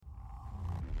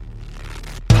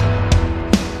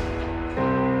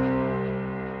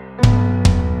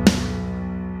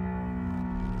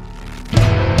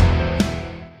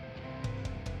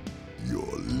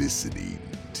listening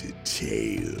to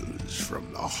Tales from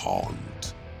the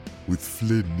Haunt with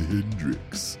Flynn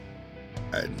Hendricks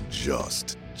and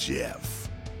Just Jeff.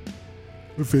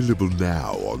 Available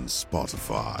now on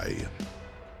Spotify,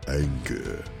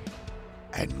 Anchor,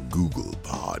 and Google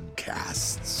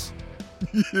Podcasts.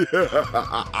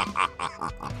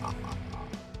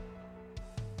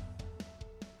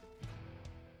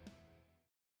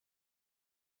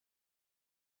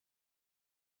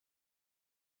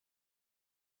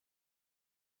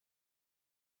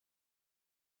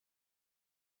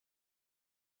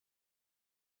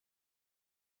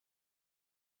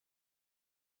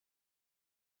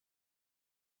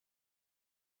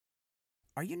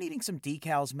 Are you needing some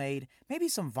decals made? Maybe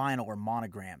some vinyl or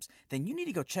monograms? Then you need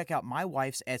to go check out my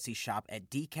wife's Etsy shop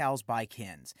at Decals by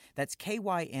Kins. That's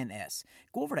Kyns.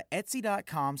 Go over to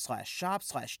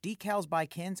etsy.com/shop/decals by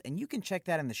Kins and you can check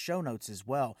that in the show notes as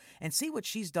well and see what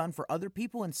she's done for other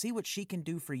people and see what she can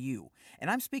do for you.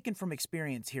 And I'm speaking from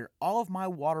experience here. All of my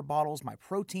water bottles, my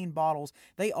protein bottles,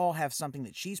 they all have something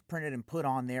that she's printed and put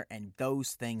on there, and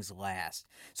those things last.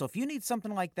 So if you need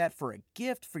something like that for a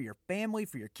gift, for your family,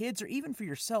 for your kids, or even for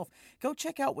yourself, go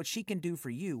check out what she can do for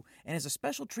you. And as a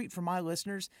special treat for my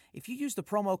listeners, if you use the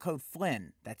promo code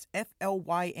Flynn, that's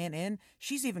FLYNN,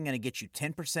 she's even going to get you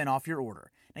 10% off your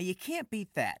order. Now you can't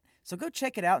beat that, so go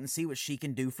check it out and see what she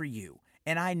can do for you.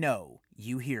 And I know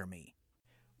you hear me.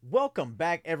 Welcome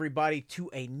back, everybody, to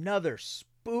another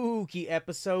spooky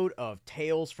episode of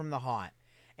Tales from the Haunt.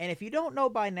 And if you don't know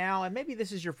by now, and maybe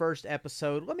this is your first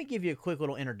episode, let me give you a quick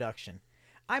little introduction.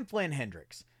 I'm Flynn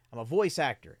Hendricks. I'm a voice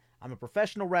actor. I'm a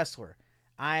professional wrestler.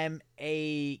 I'm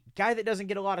a guy that doesn't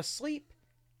get a lot of sleep.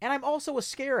 And I'm also a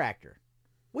scare actor,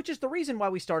 which is the reason why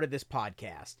we started this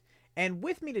podcast. And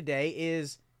with me today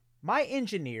is my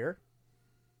engineer,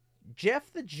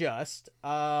 Jeff the Just.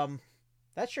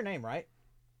 That's your name, right?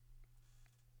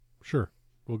 Sure.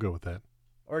 We'll go with that.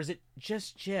 Or is it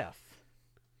just Jeff?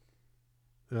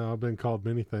 I've been called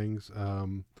many things.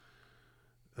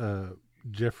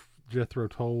 Jethro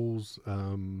Tolls,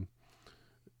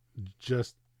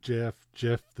 Just Jeff,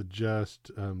 Jeff the Just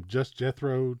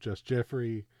Jethro, Just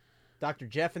Jeffrey. Dr.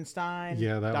 Jeffenstein.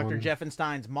 Yeah, that Dr. one.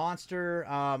 Jeffenstein's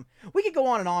monster. We could go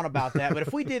on and on about that, but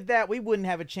if we did that, we wouldn't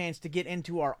have a chance to get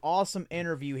into our awesome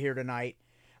interview here tonight.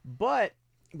 But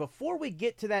before we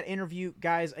get to that interview,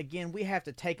 guys, again, we have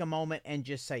to take a moment and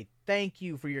just say thank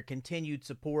you for your continued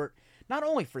support, not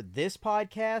only for this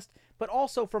podcast, but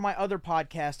also for my other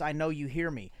podcast, I Know You Hear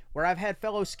Me, where I've had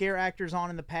fellow scare actors on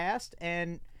in the past,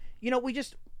 and, you know, we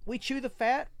chew the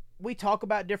fat, we talk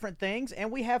about different things,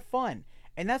 and we have fun.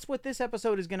 And that's what this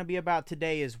episode is going to be about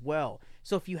today as well.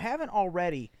 So if you haven't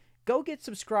already, go get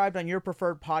subscribed on your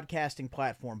preferred podcasting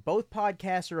platform. Both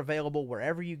podcasts are available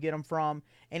wherever you get them from.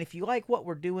 And if you like what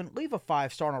we're doing, leave a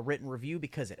 5-star and a written review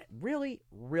because it really,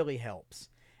 really helps.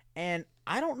 And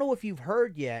I don't know if you've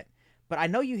heard yet, but I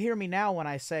know you hear me now when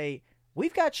I say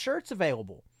we've got shirts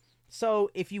available.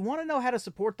 So if you want to know how to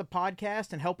support the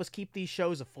podcast and help us keep these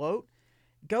shows afloat,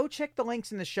 go check the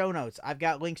links in the show notes. I've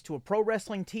got links to a Pro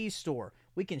Wrestling Tees store.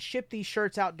 We can ship these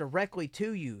shirts out directly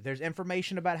to you. There's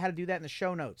information about how to do that in the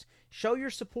show notes. Show your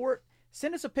support.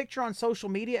 Send us a picture on social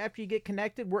media after you get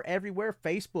connected. We're everywhere: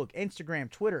 Facebook,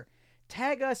 Instagram, Twitter.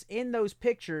 Tag us in those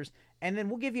pictures, and then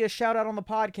we'll give you a shout out on the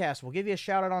podcast. We'll give you a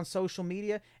shout out on social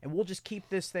media, and we'll just keep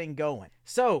this thing going.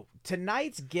 So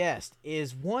tonight's guest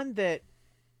is one that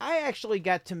I actually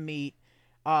got to meet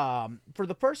for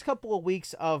the first couple of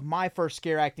weeks of my first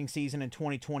scare acting season in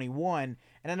 2021.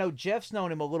 And I know Jeff's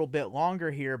known him a little bit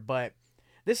longer here, but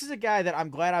this is a guy that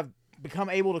I'm glad I've become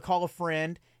able to call a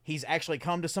friend. He's actually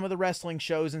come to some of the wrestling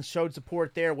shows and showed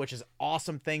support there, which is an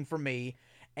awesome thing for me.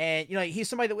 And, you know, he's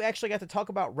somebody that we actually got to talk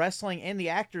about wrestling in the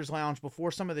Actors Lounge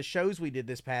before some of the shows we did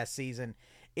this past season.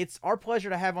 It's our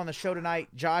pleasure to have on the show tonight,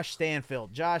 Josh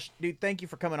Stanfield. Josh, dude, thank you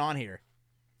for coming on here.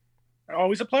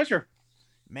 Always a pleasure.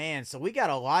 Man, so we got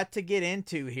a lot to get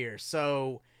into here.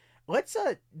 So let's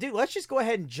just go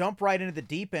ahead and jump right into the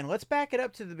deep end. Let's back it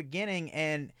up to the beginning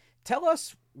and tell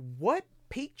us what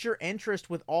piqued your interest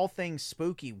with all things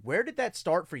spooky. Where did that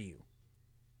start for you?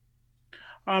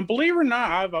 Believe it or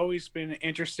not, I've always been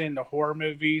interested in the horror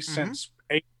movies since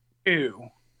 '82.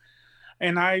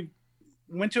 And I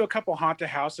went to a couple haunted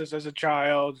houses as a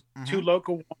child, two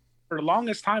local ones. For the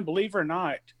longest time, believe it or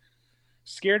not,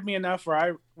 scared me enough where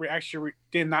I actually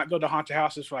did not go to haunted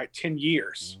houses for like 10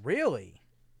 years. Really?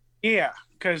 Yeah,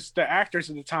 because the actors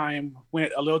at the time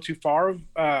went a little too far,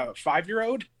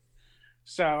 5-year-old.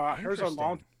 So there was a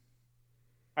long time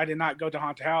I did not go to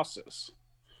haunted houses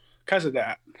because of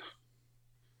that.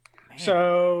 Man.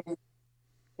 So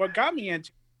what got me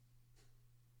into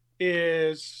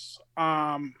is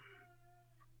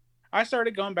I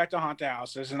started going back to haunted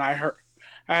houses, and I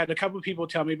had a couple of people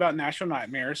tell me about National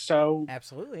Nightmares. So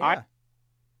Absolutely, I yeah.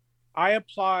 I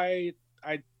applied,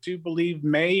 I do believe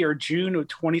May or June of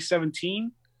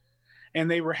 2017, and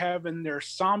they were having their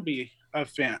zombie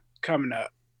event coming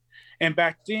up. And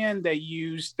back then, they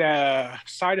used the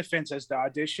side events as the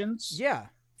auditions Yeah.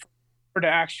 for the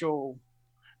actual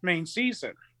main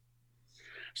season.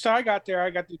 So I got there.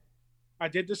 I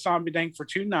did the zombie thing for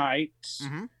 2 nights,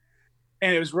 Mm-hmm.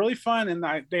 and it was really fun. And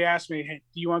they asked me, "Hey,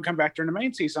 do you want to come back during the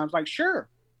main season?" I was like, "Sure,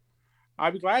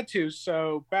 I'd be glad to."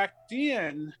 So back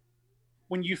then,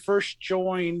 when you first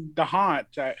joined the haunt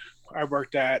that I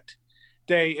worked at,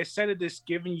 instead of just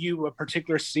giving you a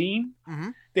particular scene, Mm-hmm.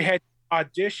 they had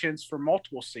auditions for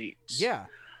multiple scenes. Yeah.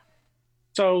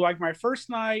 So like my first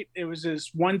night, it was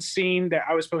this one scene that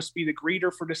I was supposed to be the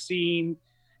greeter for the scene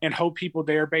and hope people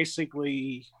there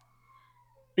basically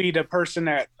be the person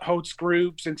that hosts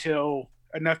groups until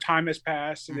enough time has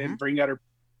passed and then bring other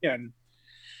in.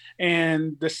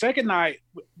 And the second night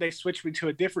they switched me to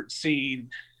a different scene,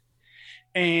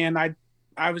 and it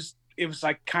was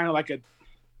like kind of like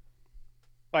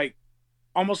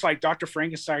almost like Dr.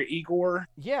 Frankenstein Igor.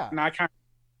 Yeah. And I kind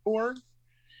of Igor.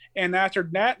 And after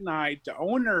that night, the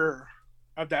owner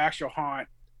of the actual haunt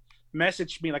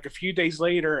messaged me like a few days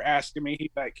later asking me,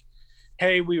 he's like,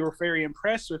 "Hey, we were very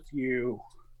impressed with you,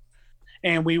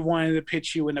 and we wanted to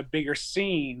pitch you in a bigger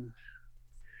scene."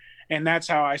 And that's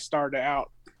how I started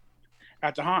out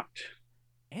at the haunt.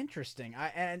 Interesting.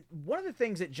 And one of the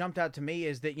things that jumped out to me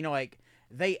is that, you know, like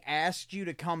they asked you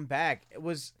to come back.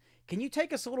 Can you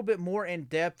take us a little bit more in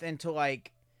depth into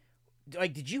like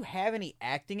did you have any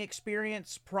acting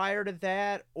experience prior to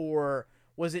that, or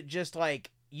was it just like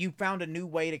you found a new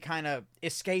way to kind of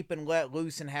escape and let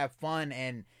loose and have fun,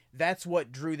 and that's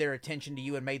what drew their attention to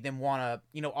you and made them want to,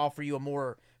 you know, offer you a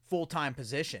more full-time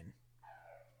position?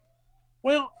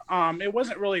 Well, it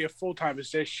wasn't really a full-time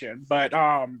position, but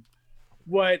I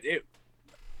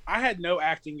had no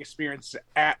acting experience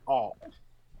at all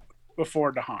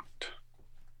before the haunt.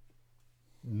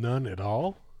 None at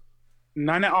all?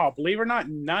 None at all. Believe it or not,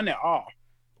 none at all.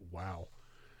 Wow.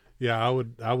 Yeah, I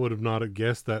would have not have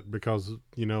guessed that because,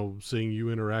 you know, seeing you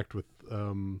interact with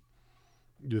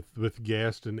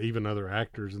guests and even other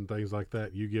actors and things like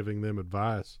that, you giving them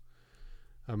advice.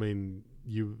 I mean,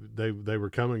 they were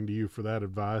coming to you for that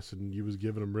advice, and you was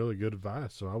giving them really good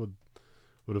advice. So I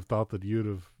would have thought that you'd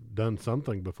have done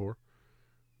something before.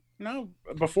 No,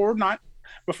 before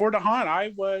the haunt,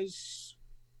 I was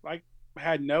like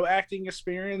had no acting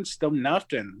experience, no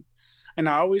nothing, and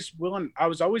I was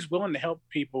always willing to help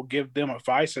people, give them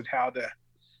advice on how to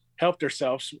help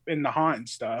themselves in the haunt and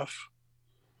stuff.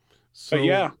 So but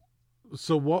yeah,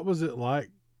 so what was it like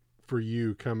for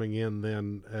you coming in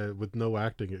then with no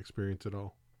acting experience at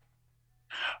all?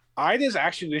 I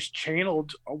just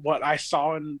channeled what I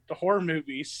saw in the horror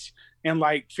movies and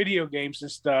like video games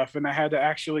and stuff, and I had to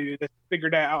actually figure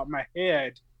that out in my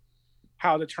head,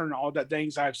 how to turn all the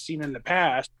things I've seen in the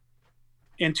past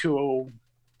into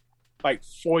like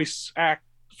voice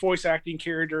acting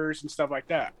characters and stuff like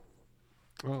that.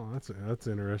 Oh, that's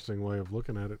an interesting way of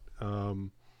looking at it.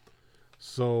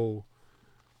 So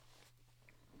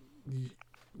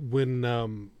when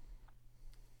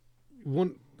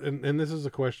one and this is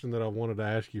a question that I wanted to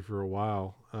ask you for a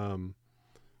while.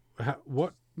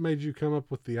 What made you come up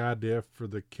with the idea for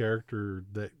the character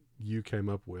that you came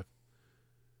up with?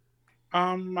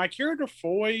 My character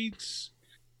Foyds,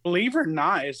 believe it or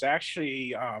not, is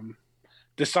actually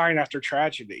designed after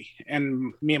tragedy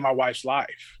and me and my wife's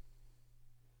life.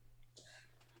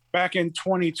 Back in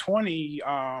 2020,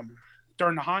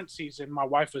 during the haunt season, my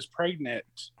wife was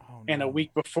pregnant, and a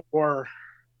week before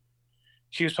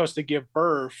she was supposed to give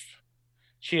birth,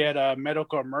 she had a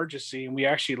medical emergency, and we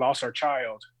actually lost our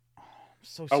child. I'm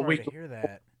so sorry to hear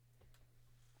that.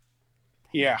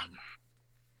 Yeah.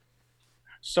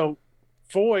 So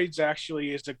Voids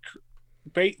actually is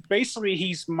basically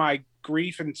he's my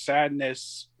grief and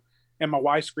sadness and my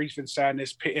wife's grief and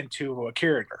sadness put into a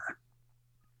character.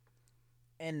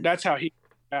 And that's how he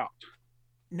came out.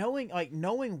 Knowing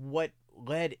what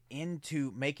led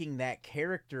into making that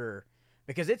character,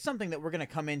 because it's something that we're going to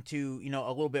come into, you know, a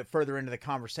little bit further into the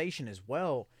conversation as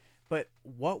well. But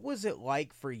what was it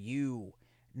like for you,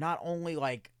 not only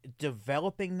like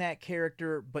developing that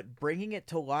character, but bringing it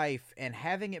to life and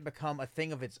having it become a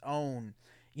thing of its own,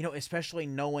 you know, especially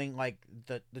knowing like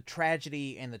the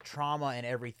tragedy and the trauma and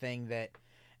everything that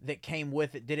came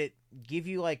with it? Did it give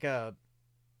you like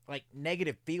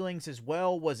negative feelings as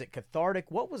well? Was it cathartic?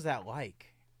 What was that like?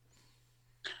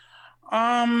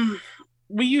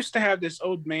 We used to have this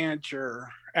old manager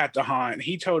at the haunt.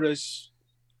 He told us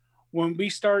when we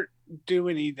start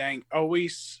doing anything,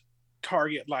 always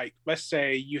target, like, let's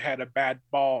say you had a bad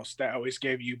boss that always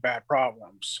gave you bad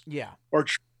problems. Yeah. Or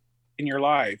in your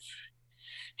life.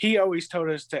 He always told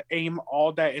us to aim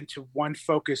all that into one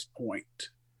focus point.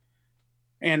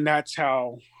 And that's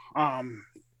how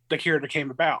the character came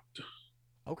about.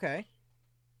 Okay.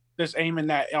 Just aiming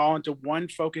that all into one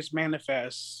focus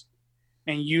manifest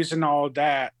and using all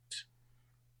that.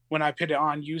 When I put it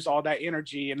on, use all that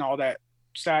energy and all that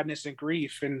sadness and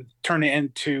grief and turn it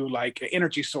into like an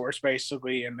energy source,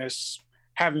 basically, and this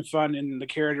having fun in the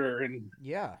character. And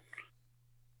yeah.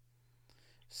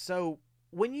 So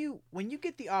when you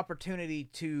get the opportunity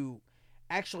to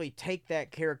actually take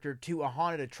that character to a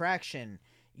haunted attraction,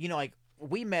 you know, like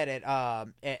we met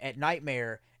at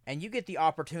Nightmare, and you get the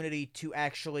opportunity to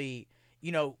actually,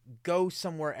 you know, go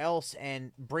somewhere else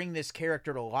and bring this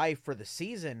character to life for the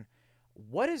season.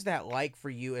 What is that like for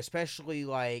you, especially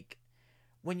like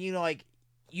when, you know, like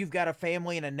you've got a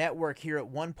family and a network here at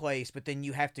one place, but then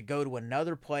you have to go to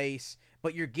another place,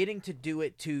 but you're getting to do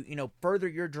it to, you know, further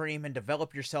your dream and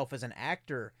develop yourself as an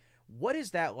actor. What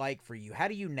is that like for you? How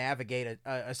do you navigate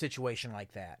a situation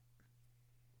like that?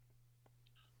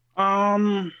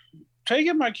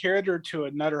 Taking my character to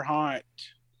another haunt,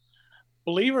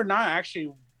 believe it or not, I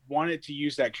actually wanted to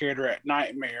use that character at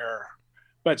Nightmare,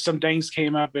 but some things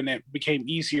came up and it became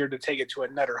easier to take it to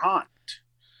another haunt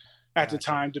at the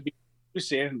time to be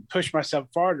and push myself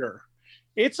farther.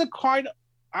 It's a quite,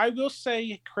 I will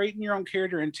say, creating your own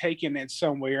character and taking it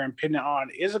somewhere and pinning it on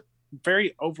is a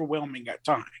very overwhelming at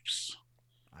times.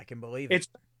 I can believe it.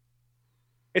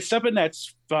 It's something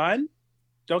that's fun.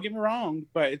 Don't get me wrong,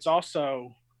 but it's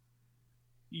also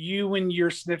you and your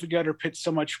significant other put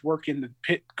so much work into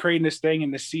creating this thing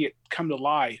and to see it come to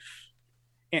life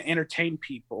and entertain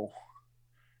people.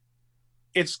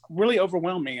 It's really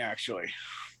overwhelming, actually.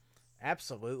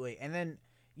 Absolutely. And then,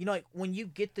 you know, like when you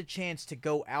get the chance to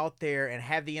go out there and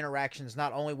have the interactions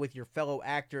not only with your fellow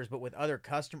actors but with other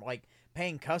like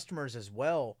paying customers as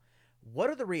well, what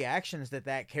are the reactions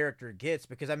that character gets?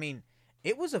 Because I mean,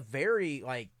 it was a very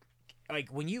like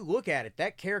when you look at it,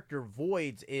 that character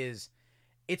Voids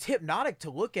it's hypnotic to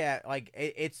look at. Like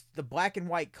it's the black and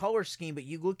white color scheme, but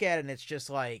you look at it and it's just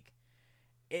like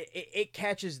it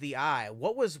catches the eye.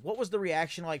 What was the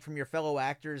reaction like from your fellow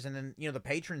actors and then, you know, the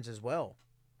patrons as well?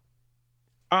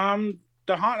 The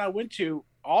haunt I went to,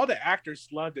 all the actors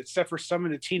loved it, except for some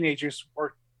of the teenagers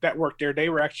that worked there. They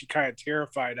were actually kind of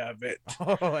terrified of it.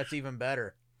 Oh, that's even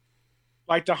better.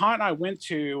 Like the haunt I went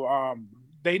to,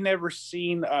 they never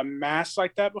seen a mask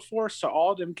like that before, so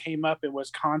all of them came up and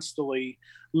was constantly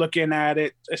looking at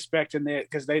it, expecting it,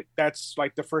 because that's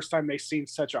like the first time they seen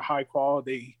such a high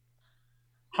quality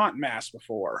haunt mask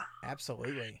before.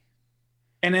 Absolutely.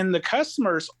 And then the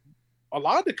customers, a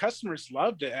lot of the customers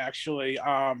loved it, actually.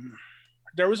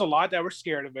 There was a lot that were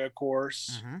scared of it, of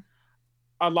course. Mm-hmm.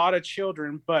 A lot of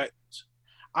children, but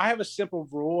I have a simple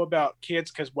rule about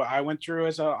kids, because what I went through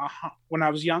as when I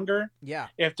was younger. Yeah.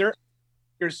 If they're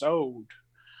years old,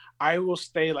 I will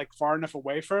stay like far enough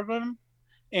away from them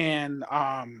and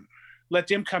let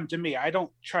them come to me. I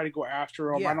don't try to go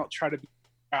after them. Yeah. I don't try to be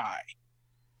a guy.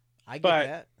 I get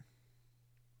that.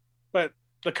 But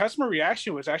the customer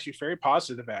reaction was actually very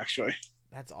positive, actually.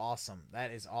 That's awesome.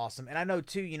 That is awesome. And I know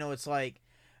too, you know, it's like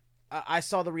I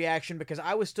saw the reaction because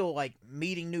I was still like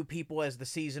meeting new people as the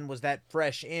season was that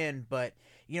fresh in, but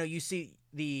you know, you see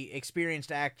the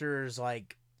experienced actors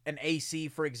like an AC,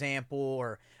 for example,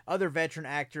 or other veteran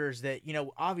actors that, you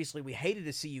know, obviously we hated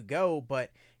to see you go,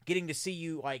 but getting to see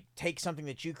you like take something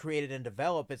that you created and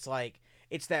develop, it's like,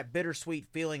 it's that bittersweet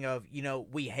feeling of, you know,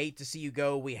 we hate to see you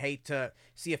go. We hate to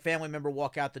see a family member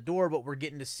walk out the door, but we're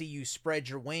getting to see you spread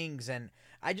your wings. And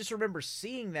I just remember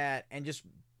seeing that and just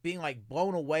being like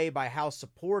blown away by how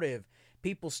supportive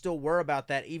people still were about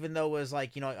that, even though it was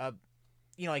like, you know,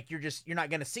 like you're not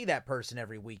going to see that person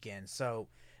every weekend. So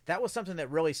that was something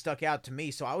that really stuck out to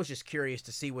me. So I was just curious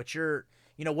to see what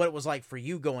what it was like for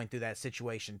you going through that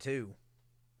situation too.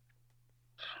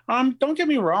 Don't get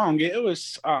me wrong. It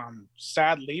was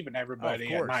sad leaving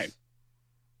everybody at night.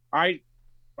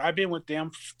 I've been with them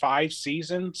 5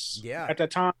 seasons at the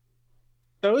time.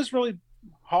 So it was really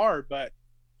hard, but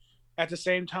at the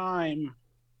same time,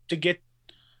 to get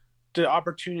the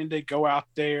opportunity to go out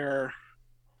there,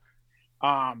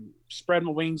 spread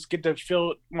my wings, get to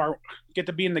feel more, get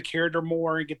to be in the character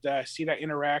more, and get to see that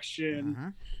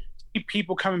interaction, see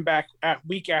people coming back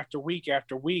week after week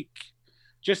after week,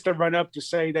 just to run up to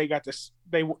say they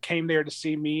came there to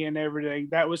see me and everything.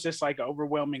 That was just like an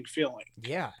overwhelming feeling.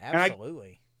 Yeah,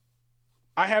 absolutely.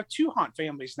 I have 2 haunt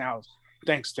families now,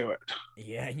 thanks to it.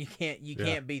 Yeah, you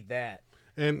can't beat that.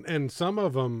 And some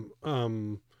of them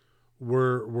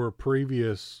were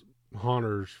previous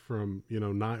haunters from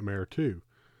Nightmare too.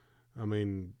 I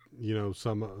mean,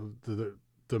 some of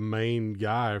the main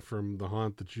guy from the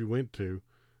haunt that you went to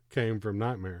came from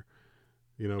Nightmare.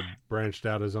 Branched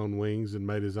out his own wings and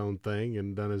made his own thing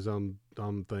and done his own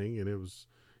thing, and it was,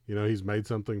 he's made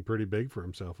something pretty big for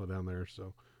himself down there.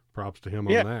 So props to him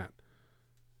on that.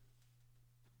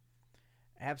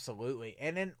 Absolutely.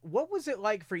 And then what was it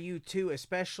like for you too,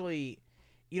 especially,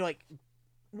 like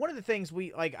one of the things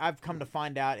I've come to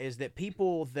find out is that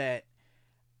people that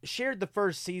shared the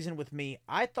first season with me,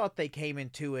 I thought they came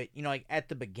into it, like at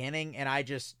the beginning, and I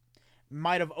just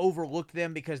might have overlooked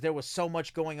them because there was so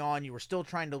much going on. You were still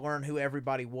trying to learn who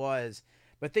everybody was.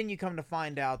 But then you come to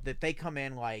find out that they come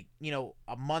in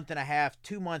a month and a half,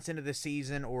 2 months into the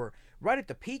season, or right at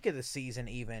the peak of the season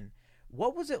even.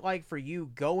 What was it like for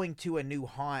you going to a new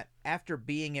haunt after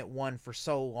being at one for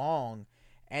so long,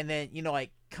 and then,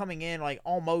 coming in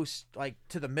almost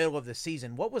to the middle of the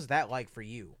season? What was that like for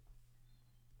you?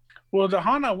 Well, the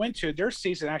haunt I went to, their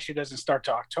season actually doesn't start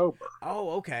till October.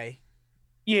 Oh, okay.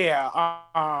 Yeah.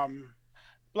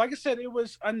 Like I said, it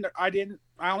was I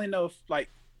only know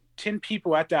 10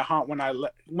 people at that haunt when I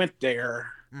went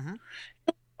there.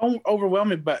 Mm-hmm.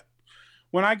 Overwhelming, but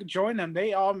when I joined them,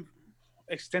 they all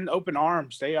extend open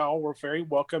arms. They all were very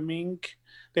welcoming.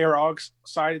 They were all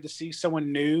excited to see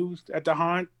someone new at the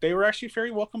haunt. They were actually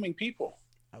very welcoming people.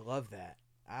 I love that.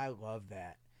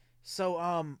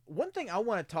 So, one thing I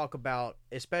want to talk about,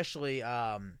 especially,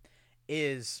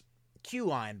 is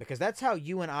Q-Line, because that's how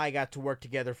you and I got to work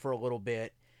together for a little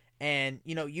bit. And,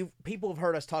 people have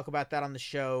heard us talk about that on the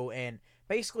show, and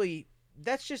basically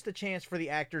that's just a chance for the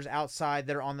actors outside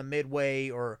that are on the midway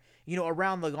or,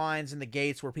 around the lines and the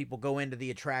gates where people go into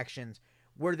the attractions.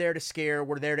 We're there to scare,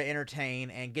 we're there to entertain,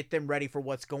 and get them ready for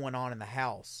what's going on in the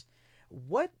house.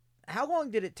 How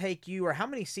long did it take you, or how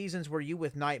many seasons were you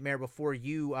with Nightmare before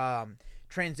you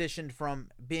transitioned from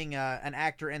being an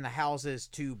actor in the houses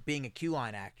to being a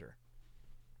Q-Line actor?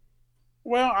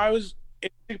 Well,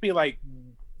 it took me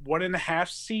 1.5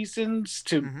 seasons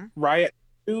to Riot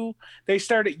 2. They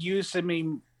started using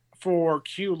me for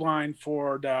Q-Line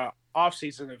for the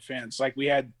off-season events. Like we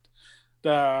had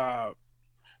the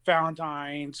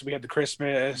Valentine's, we had the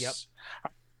Christmas,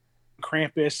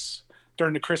 Krampus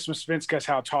during the Christmas events, because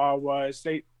how tall I was.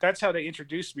 That's how they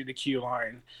introduced me to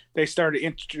Q-Line. They started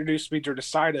introducing me to the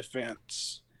side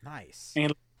events. Nice.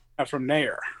 And from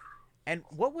there. And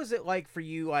what was it like for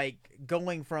you,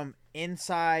 going from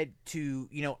inside to,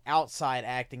 outside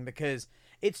acting? Because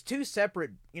it's two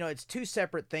separate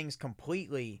things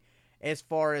completely, as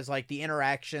far as the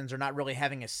interactions or not really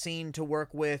having a scene to work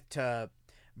with to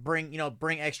bring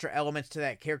extra elements to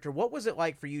that character. What was it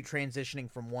like for you transitioning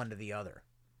from one to the other?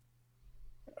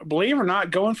 Believe it or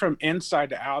not, going from inside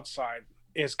to outside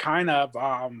is kind of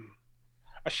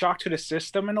a shock to the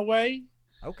system in a way.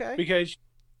 Okay. Because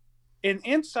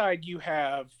inside you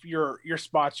have your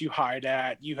spots you hide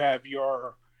at, you have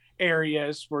your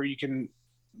areas where you can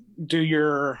do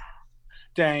your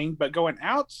thing, but going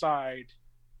outside,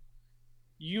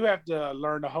 you have to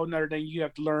learn a whole nother thing. You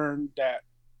have to learn that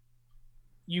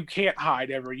you can't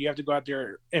hide ever. You have to go out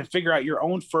there and figure out your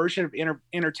own version of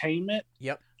entertainment.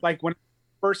 Yep. Like when I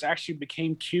first actually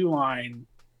became Q-Line,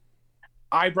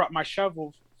 I brought my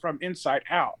shovel from inside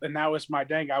out, and that was my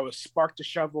thing. I would spark the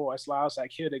shovel as loud as I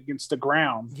could against the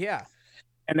ground. Yeah.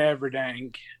 And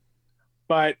everything.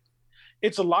 But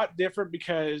it's a lot different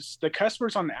because the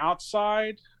customers on the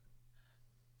outside,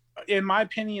 in my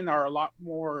opinion, are a lot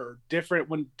more different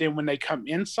than when they come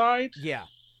inside. Yeah.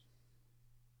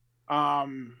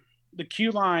 The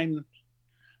Q-Line,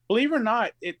 believe it or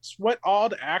not, it's what all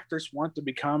the actors want to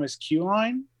become is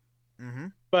Q-Line,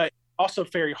 but also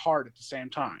very hard at the same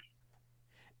time.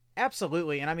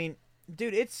 Absolutely. And I mean,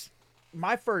 dude, it's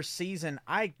my first season.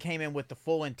 I came in with the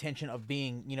full intention of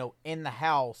being, in the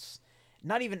house,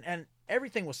 and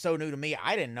everything was so new to me.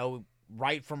 I didn't know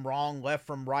right from wrong, left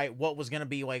from right, what was going to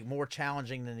be more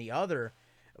challenging than the other.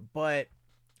 But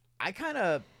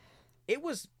it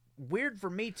was weird for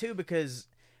me too, because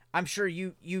I'm sure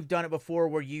you've done it before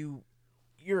where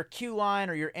you're a Q-Line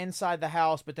or you're inside the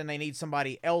house, but then they need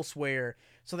somebody elsewhere.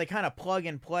 So they kind of plug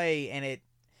and play, and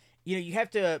you have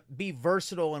to be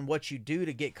versatile in what you do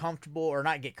to get comfortable, or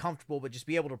not get comfortable, but just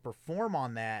be able to perform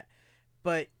on that.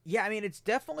 But yeah, I mean, it's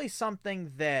definitely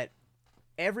something that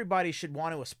everybody should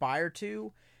want to aspire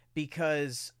to,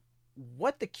 because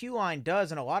what the Q-Line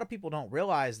does, and a lot of people don't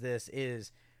realize this,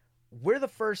 is we're the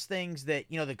first things that,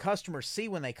 the customers see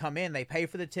when they come in. They pay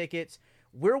for the tickets.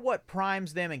 We're what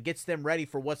primes them and gets them ready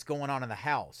for what's going on in the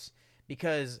house.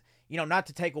 Because, not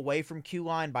to take away from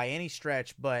Q-Line by any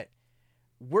stretch, but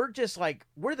we're just like,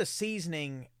 we're the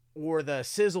seasoning or the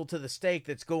sizzle to the steak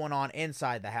that's going on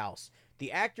inside the house.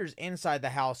 The actors inside the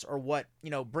house are what,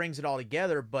 brings it all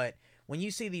together. But when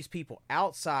you see these people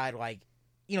outside, like,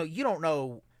 you don't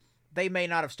know, they may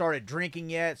not have started drinking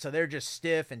yet, so they're just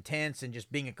stiff and tense and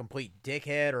just being a complete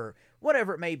dickhead or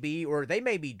whatever it may be, or they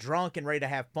may be drunk and ready to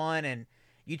have fun, and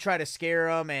you try to scare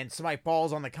them and somebody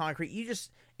falls on the concrete.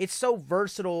 It's so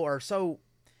versatile or so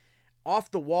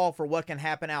off the wall for what can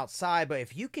happen outside. But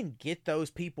if you can get those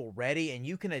people ready and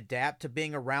you can adapt to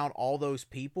being around all those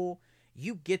people,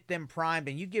 you get them primed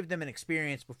and you give them an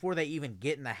experience before they even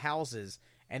get in the houses.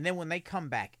 And then when they come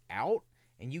back out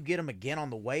and you get them again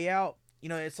on the way out,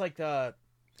 it's like I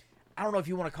don't know if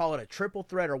you want to call it a triple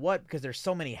threat or what, because there's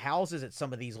so many houses at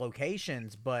some of these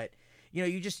locations, but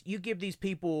you give these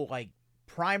people like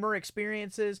primer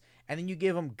experiences, and then you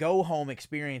give them go home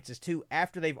experiences too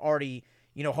after they've already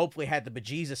hopefully had the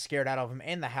bejesus scared out of them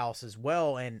in the house as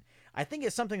well. And I think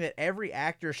it's something that every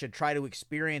actor should try to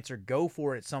experience or go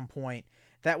for at some point.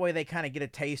 That way they kind of get a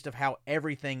taste of how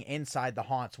everything inside the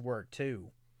haunts work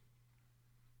too.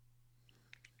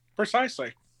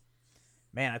 Precisely.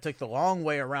 Man, I took the long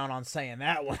way around on saying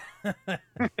that one.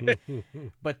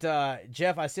 But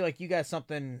Jeff, I see like you got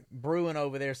something brewing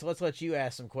over there, so let's let you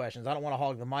ask some questions. I don't want to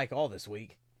hog the mic all this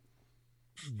week.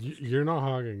 You're not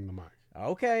hogging the mic.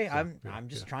 Okay, So, I'm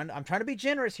just trying to be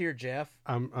generous here, Jeff.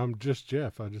 I'm just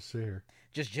Jeff. I just sit here.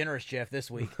 Just generous Jeff this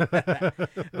week.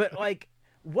 But like,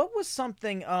 what was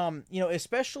something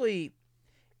especially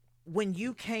when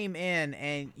you came in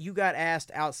and you got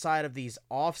asked outside of these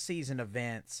off-season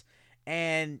events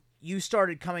and you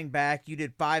started coming back, you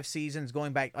did 5 seasons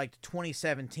going back like to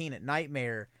 2017 at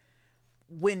Nightmare.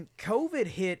 When COVID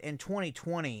hit in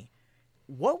 2020,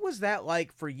 what was that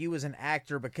like for you as an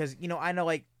actor? Because, I know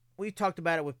like we've talked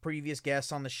about it with previous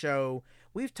guests on the show.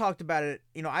 We've talked about it.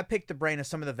 I picked the brain of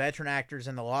some of the veteran actors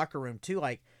in the locker room too.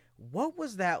 Like, what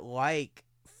was that like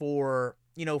for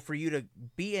you to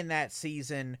be in that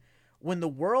season when the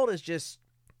world is just,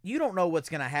 you don't know what's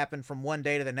going to happen from one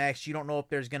day to the next. You don't know if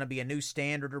there's going to be a new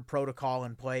standard or protocol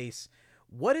in place.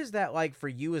 What is that like for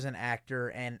you as an actor,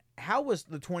 and how was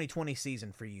the 2020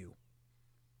 season for you?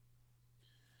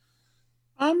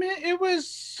 It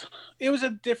was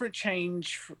a different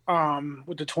change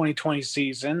with the 2020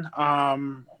 season.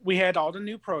 We had all the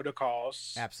new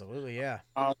protocols. Absolutely, yeah.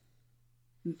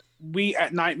 We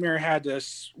at Nightmare had to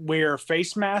wear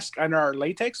face mask under our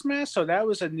latex mask, so that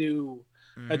was a new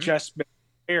adjustment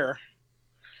there.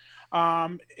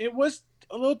 It was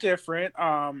a little different.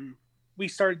 We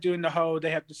started doing the whole they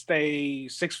have to stay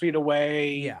 6 feet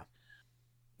away. Yeah.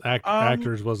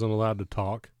 Actors wasn't allowed to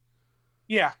talk.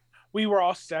 Yeah. We were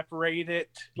all separated.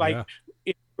 Like,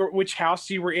 which house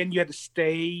you were in, you had to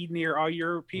stay near all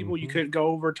your people. You couldn't go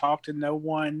over, talk to no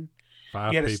one.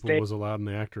 5 people was allowed in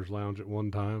the actors' lounge at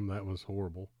one time. That was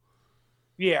horrible.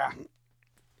 Yeah.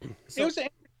 So, it was.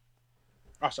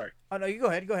 Oh, sorry. Oh no, you go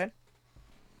ahead. Go ahead.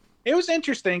 It was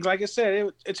interesting. Like I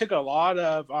said, it took a lot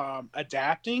of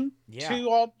adapting to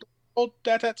all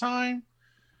at that time.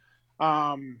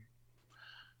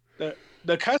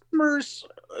 The customers,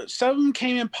 some of them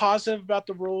came in positive about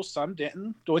the rules, some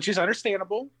didn't, which is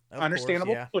understandable.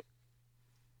 Understandable. Course, yeah.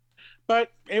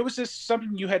 But it was just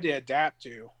something you had to adapt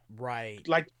to. Right.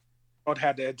 Like I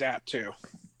had to adapt to.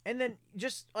 And then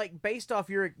just like based off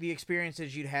the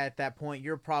experiences you'd had at that point,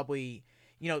 you're probably,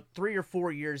 3 or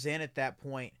 4 years in at that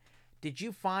point. Did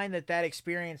you find that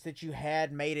experience that you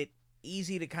had made it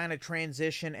easy to kind of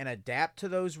transition and adapt to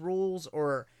those rules,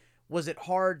 or was it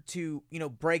hard to,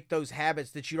 break those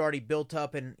habits that you'd already built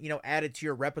up and, added to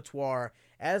your repertoire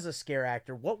as a scare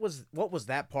actor? What was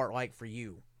that part like for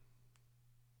you?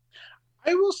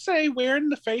 I will say wearing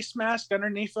the face mask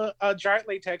underneath a giant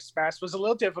latex mask was a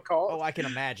little difficult. Oh, I can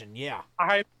imagine. Yeah.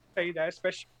 I say that,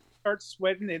 especially when you start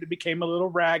sweating, it became a little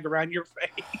rag around your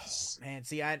face. Man,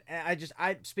 see,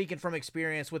 I speaking from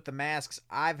experience with the masks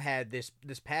I've had this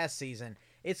past season,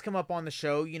 it's come up on the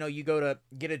show. You go to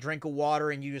get a drink of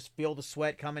water and you just feel the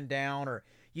sweat coming down, or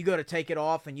you go to take it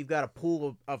off and you've got a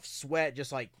pool of sweat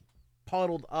just like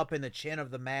puddled up in the chin of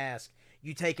the mask.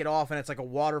 You take it off and it's like a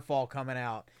waterfall coming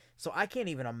out. So I can't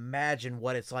even imagine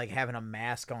what it's like having a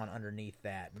mask on underneath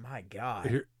that. My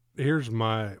God. Here's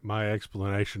my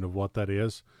explanation of what that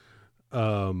is.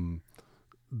 The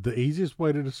easiest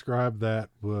way to describe that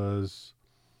was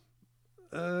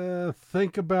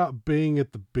think about being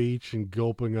at the beach and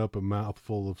gulping up a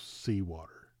mouthful of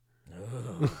seawater.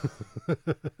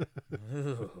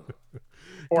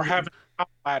 Or having a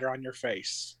ladder on your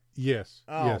face. Yes.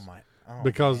 Oh yes. my. Oh,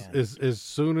 because man. as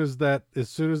soon as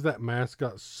that mask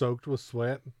got soaked with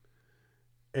sweat,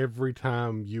 every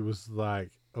time you was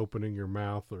like opening your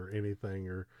mouth or anything,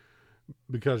 or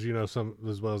because some,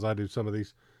 as well as I do, some of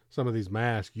these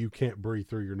masks you can't breathe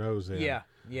through your nose in.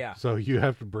 Yeah. So you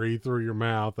have to breathe through your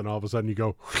mouth, and all of a sudden you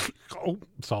go, oh,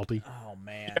 salty. Oh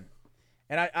man.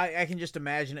 And I can just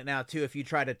imagine it now too. If you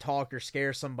try to talk or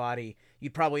scare somebody,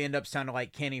 you'd probably end up sounding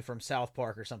like Kenny from South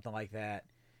Park or something like that.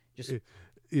 Just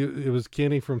It was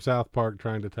Kenny from South Park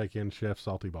trying to take in Chef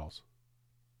Salty Balls.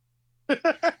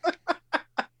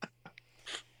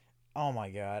 oh my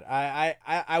god.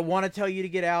 I want to tell you to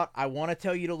get out. I want to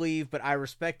tell you to leave, but I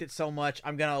respect it so much.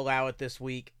 I'm gonna allow it this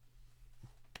week.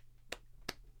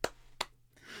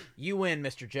 You win,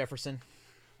 Mr. Jefferson.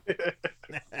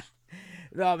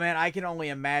 No, man, I can only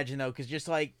imagine, though, because just,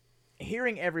 like,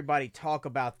 hearing everybody talk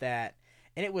about that,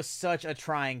 and it was such a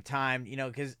trying time,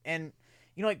 because, and,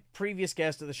 like, previous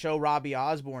guest of the show, Robbie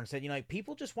Osborne, said, like,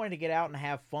 people just wanted to get out and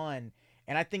have fun,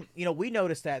 and I think, we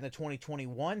noticed that in the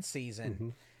 2021 season. Mm-hmm.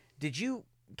 Did you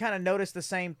kind of notice the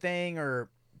same thing, or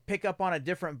pick up on a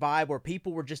different vibe where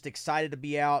people were just excited to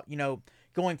be out,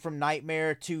 going from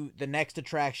Nightmare to the next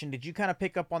attraction? Did you kind of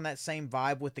pick up on that same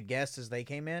vibe with the guests as they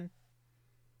came in?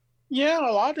 Yeah,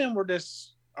 a lot of them were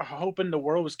just hoping the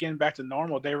world was getting back to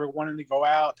normal. They were wanting to go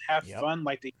out, have fun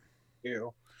like they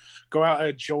do. Go out,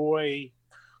 enjoy,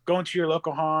 go into your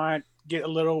local haunt, get a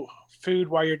little food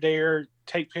while you're there,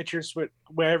 take pictures with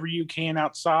wherever you can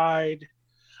outside,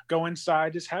 go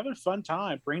inside, just having a fun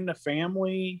time. Bring the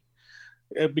family.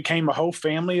 It became a whole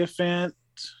family event.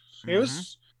 It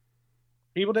was,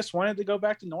 people just wanted to go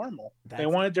back to normal. They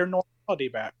wanted their normality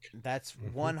back. That's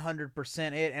 100%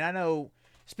 it. And I know,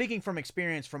 speaking from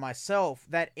experience for myself,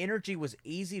 that energy was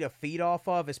easy to feed off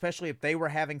of, especially if they were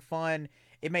having fun.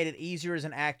 It made it easier as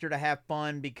an actor to have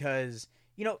fun because,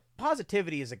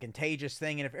 positivity is a contagious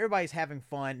thing. And if everybody's having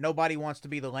fun, nobody wants to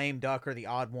be the lame duck or the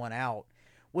odd one out.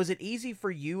 Was it easy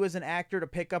for you as an actor to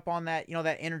pick up on that,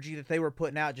 that energy that they were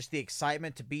putting out, just the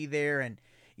excitement to be there and,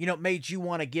 made you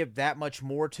want to give that much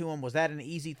more to them? Was that an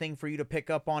easy thing for you to pick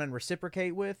up on and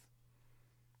reciprocate with?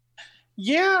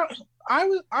 Yeah,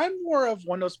 I'm more of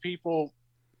one of those people.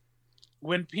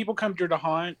 When people come through the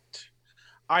haunt,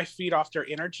 I feed off their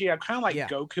energy. I'm kind of like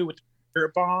Goku with the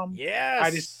spirit bomb.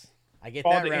 Yes, I get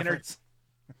that reference.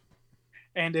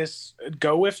 And just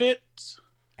go with it.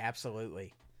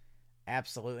 Absolutely.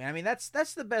 I mean, that's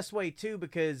the best way too,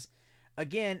 because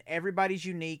again, everybody's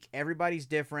unique, everybody's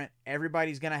different,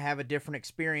 everybody's gonna have a different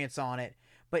experience on it.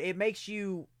 But it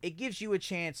gives you a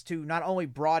chance to not only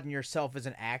broaden yourself as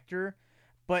an actor,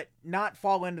 but not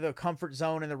fall into the comfort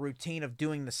zone and the routine of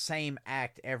doing the same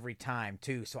act every time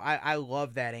too. So I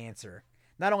love that answer.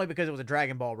 Not only because it was a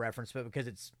Dragon Ball reference, but because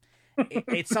it's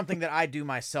something that I do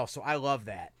myself. So I love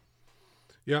that.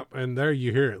 Yep, and there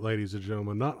you hear it, ladies and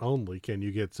gentlemen. Not only can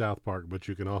you get South Park, but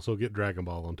you can also get Dragon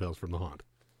Ball on Tales from the Haunt.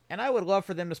 And I would love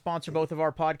for them to sponsor both of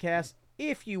our podcasts.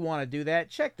 If you want to do that,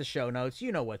 check the show notes.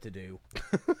 You know what to do.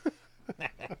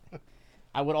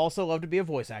 I would also love to be a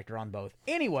voice actor on both.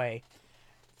 Anyway,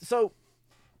 so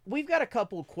we've got a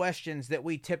couple questions that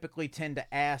we typically tend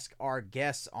to ask our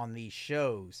guests on these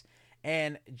shows.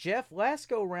 And Jeff, last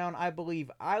go round, I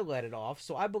believe I led it off.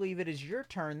 So I believe it is your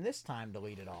turn this time to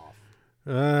lead it off.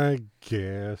 I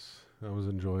guess. I was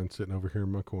enjoying sitting over here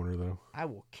in my corner, though. I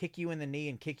will kick you in the knee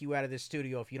and kick you out of this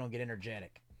studio if you don't get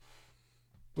energetic.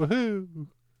 Woohoo!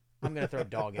 I'm going to throw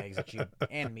dog eggs at you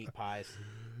and meat pies.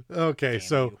 Okay,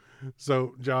 Damn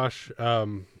so Josh,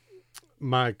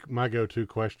 my go-to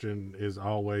question is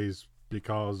always,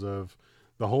 because of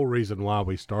the whole reason why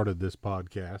we started this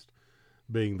podcast,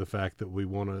 being the fact that we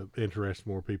want to interest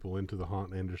more people into the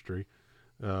haunt industry.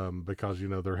 Because,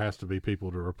 there has to be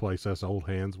people to replace us old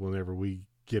hands whenever we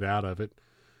get out of it.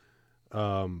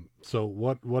 So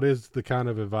what is the kind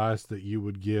of advice that you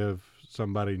would give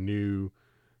somebody new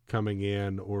coming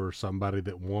in, or somebody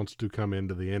that wants to come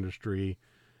into the industry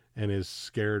and is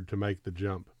scared to make the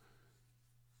jump?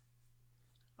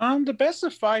 The best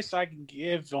advice I can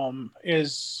give them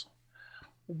is,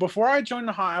 before I joined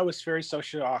the haunt, I was very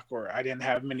socially awkward. I didn't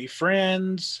have many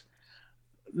friends.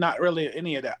 Not really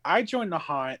any of that. I joined the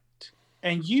haunt,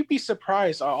 and you'd be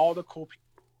surprised at all the cool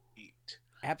people you meet.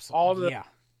 Absolutely.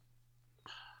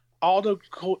 All the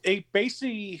cool.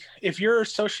 Basically, if you're a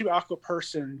socially awkward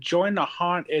person, join the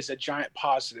haunt is a giant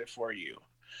positive for you,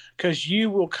 because you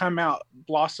will come out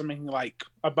blossoming like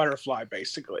a butterfly.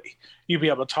 Basically, you'll be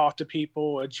able to talk to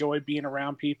people, enjoy being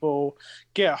around people,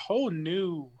 get a whole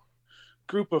new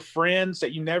group of friends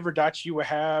that you never thought you would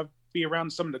have. Be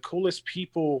around some of the coolest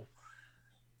people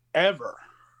ever.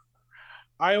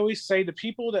 I always say the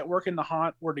people that work in the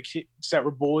haunt were the kids that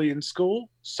were bullied in school.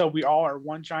 So we all are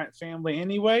one giant family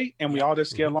anyway, and we all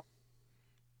just get along.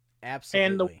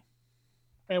 Absolutely.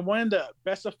 And one of the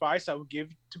best advice I would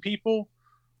give to people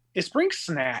is bring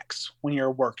snacks when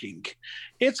you're working.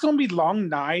 It's going to be long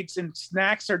nights, and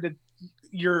snacks are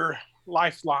your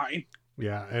lifeline.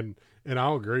 Yeah, and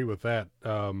I'll agree with that.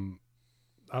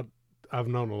 I've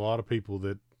known a lot of people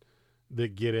that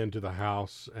get into the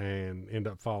house and end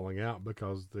up falling out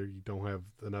because they don't have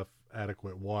enough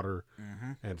adequate water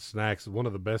and snacks. One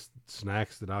of the best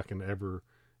snacks that I can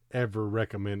ever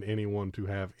recommend anyone to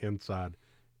have inside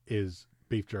is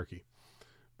beef jerky,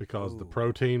 because the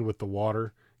protein with the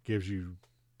water gives you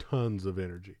tons of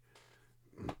energy.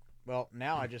 Well,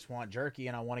 now I just want jerky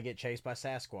and I want to get chased by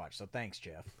Sasquatch. So thanks,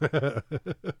 Jeff.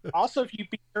 Also, if you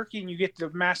beat jerky and you get the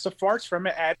massive farts from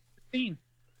it, add protein.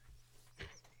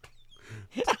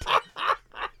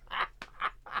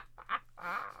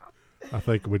 I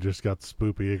think we just got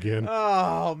spoopy again.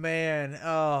 Oh, man.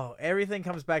 Oh, everything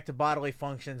comes back to bodily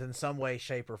functions in some way,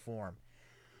 shape, or form.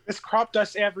 This crop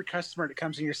dust every customer that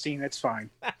comes in your scene. That's fine.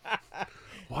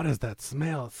 What is that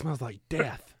smell? It smells like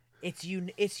death. It's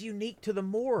unique to the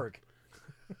morgue.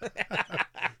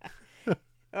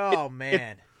 Oh,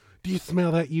 man. Do you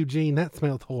smell that, Eugene? That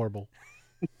smells horrible.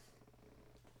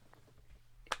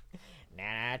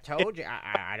 Nah, I told you.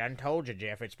 I done told you,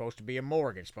 Jeff. It's supposed to be a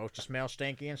morgue. It's supposed to smell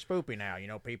stinky and spoopy now. You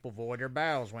know, people void their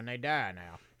bowels when they die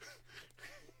now.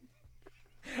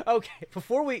 Okay,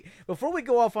 before we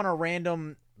go off on a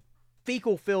random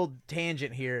fecal-filled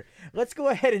tangent here, let's go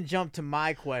ahead and jump to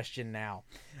my question now.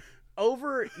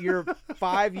 Over your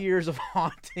 5 years of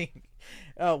haunting,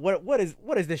 what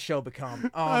has this show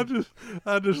become? I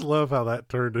just love how that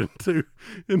turned into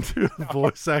a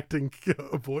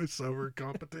voiceover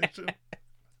competition.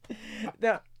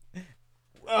 Now,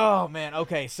 oh man,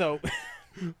 okay, so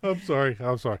I'm sorry.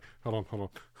 Hold on.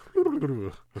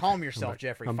 Calm yourself,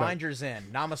 Jeffrey. Find your zen.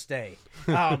 Namaste.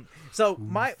 So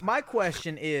my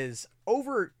question is,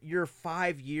 over your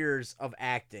 5 years of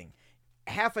acting,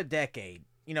 half a decade,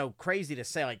 you know, crazy to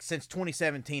say, like since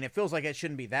 2017, it feels like it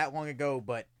shouldn't be that long ago,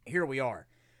 but here we are.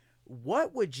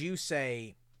 What would you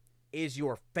say is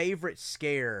your favorite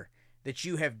scare that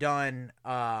you have done,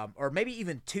 or maybe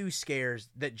even two scares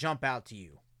that jump out to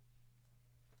you?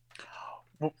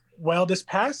 Well, this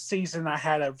past season, I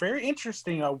had a very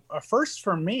interesting a first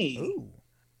for me. Ooh.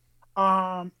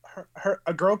 A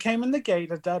girl came in the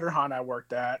gate at the other haunt I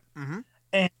worked at,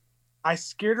 and I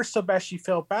scared her so bad she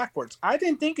fell backwards. I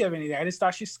didn't think of anything. I just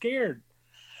thought she's scared.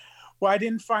 Well, I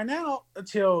didn't find out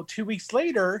until 2 weeks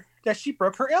later that she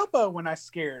broke her elbow when I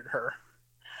scared her.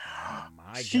 Oh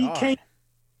my God.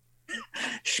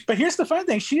 But here's the fun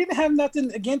thing. She didn't have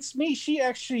nothing against me. She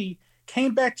actually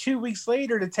came back 2 weeks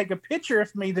later to take a picture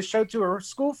of me to show to her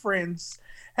school friends,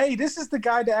 hey, this is the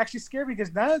guy that actually scared me,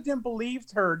 because none of them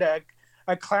believed her that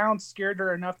a clown scared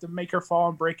her enough to make her fall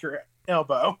and break her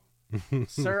elbow.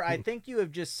 Sir, I think you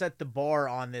have just set the bar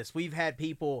on this. We've had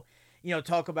people, you know,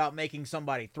 talk about making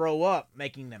somebody throw up,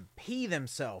 making them pee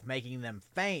themselves, making them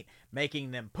faint,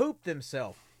 making them poop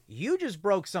themselves. You just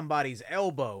broke somebody's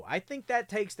elbow. I think that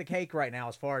takes the cake right now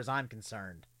as far as I'm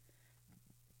concerned.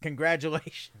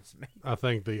 Congratulations, man. I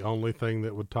think the only thing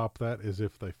that would top that is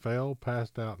if they fell,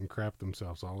 passed out, and crapped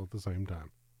themselves all at the same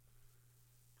time.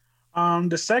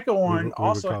 The second one we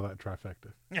also would call that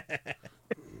trifecta.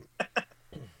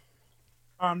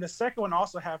 The second one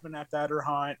also happened at that other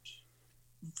haunt.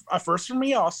 First for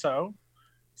me also.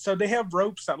 So they have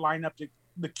ropes that line up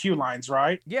the queue lines,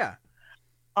 right? Yeah.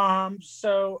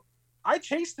 So I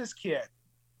chased this kid.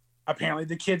 Apparently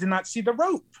the kid did not see the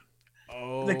rope.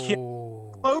 Oh. The kid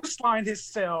clotheslined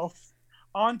himself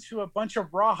onto a bunch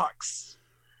of rocks.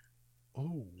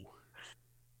 Oh.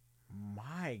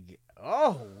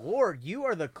 Oh, Lord, you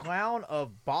are the clown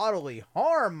of bodily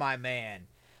harm, my man.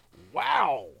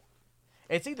 Wow.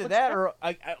 It's either that or,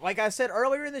 like I said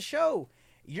earlier in the show,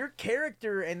 your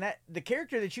character and the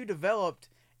character that you developed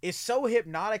is so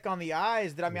hypnotic on the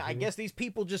eyes that, I mean, I guess these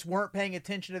people just weren't paying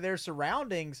attention to their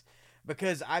surroundings,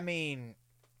 because, I mean,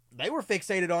 they were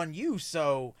fixated on you.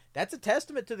 So that's a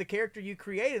testament to the character you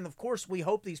created. And of course we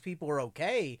hope these people are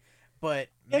okay, but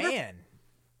man,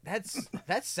 that's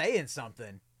saying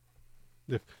something.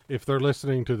 If they're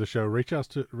listening to the show, reach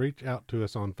out to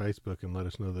us on Facebook and let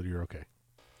us know that you're okay.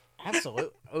 Absolutely.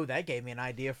 Oh, that gave me an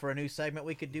idea for a new segment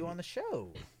we could do on the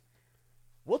show.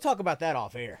 We'll talk about that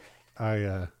off air.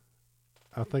 I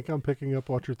think I'm picking up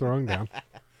what you're throwing down.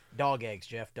 Dog eggs,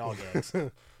 Jeff. Dog eggs.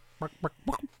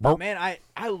 Man,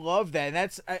 I love that.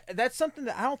 And that's something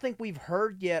that I don't think we've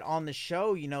heard yet on the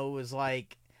show. You know, it was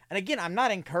like, and again, I'm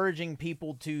not encouraging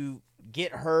people to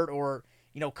get hurt or,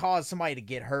 cause somebody to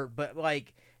get hurt, but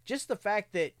like just the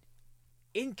fact that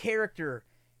in character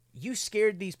you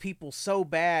scared these people so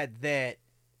bad that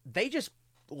they just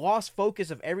lost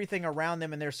focus of everything around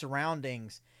them and their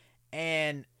surroundings,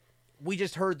 and we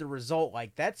just heard the result.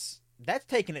 Like that's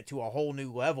taking it to a whole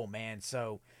new level, man.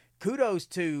 So kudos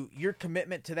to your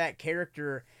commitment to that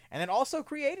character, and then also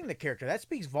creating the character. That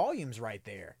speaks volumes right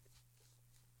there.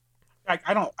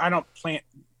 I don't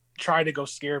try to go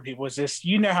scare people. It's just,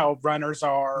 how runners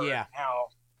are, yeah, how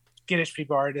skittish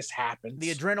people are. It just happens.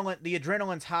 The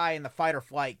adrenaline's high and the fight or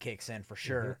flight kicks in for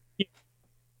sure.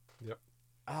 Mm-hmm. Yep.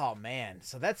 Oh man,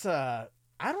 so that's I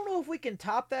don't know if we can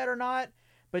top that or not,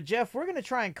 but Jeff, we're gonna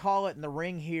try and call it in the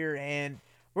ring here, and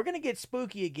we're gonna get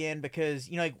spooky again because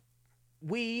I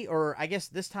guess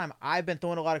this time I've been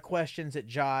throwing a lot of questions at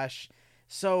Josh,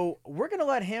 so we're gonna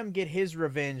let him get his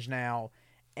revenge now,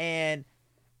 and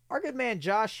our good man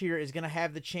Josh here is gonna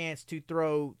have the chance to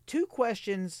throw 2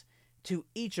 questions to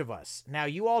each of us. Now,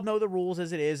 you all know the rules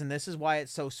as it is, and this is why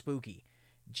it's so spooky.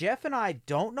 Jeff and I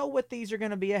don't know what these are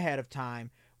going to be ahead of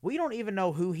time. We don't even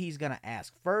know who he's going to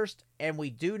ask first, and we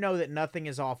do know that nothing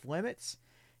is off limits.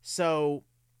 So,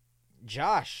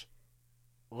 Josh,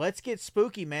 let's get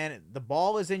spooky, man. The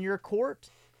ball is in your court.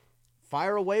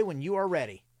 Fire away when you are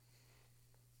ready.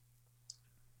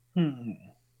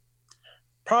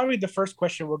 Probably the first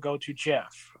question will go to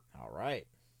Jeff. All right.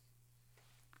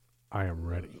 I am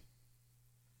ready.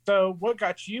 So what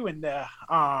got you into,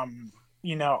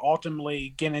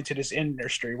 ultimately getting into this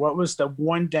industry? What was the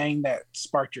one thing that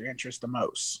sparked your interest the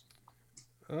most?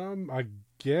 I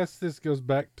guess this goes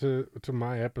back to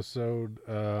my episode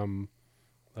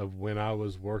of when I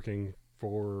was working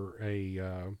for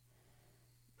a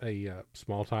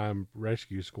small-time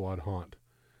rescue squad haunt.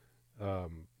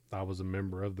 I was a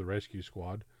member of the rescue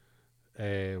squad,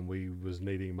 and we was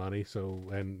needing money,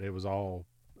 and it was all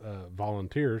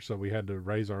volunteers, so we had to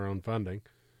raise our own funding,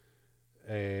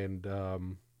 and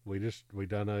we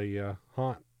done a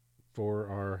haunt for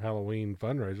our Halloween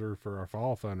fundraiser, for our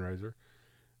fall fundraiser,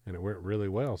 and it went really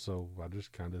well. So I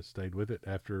just kind of stayed with it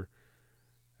after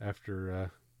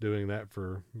doing that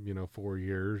for 4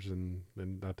 years, and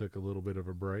then I took a little bit of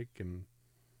a break and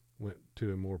went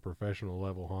to a more professional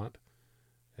level haunt,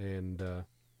 and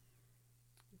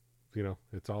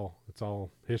it's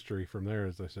all history from there,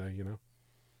 as they say.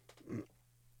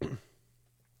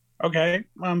 Okay.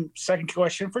 Second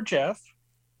question for Jeff.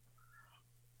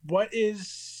 What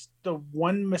is the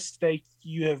one mistake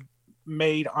you have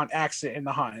made on accident in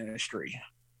the haunt industry?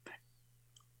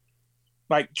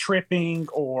 Like tripping,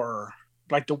 or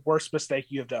like the worst mistake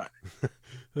you have done?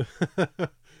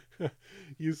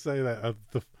 You say that.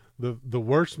 The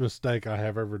worst mistake I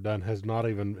have ever done has not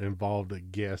even involved a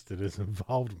guest. It has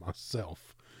involved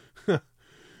myself.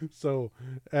 So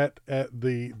at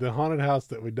the haunted house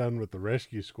that we done with the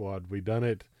rescue squad, we done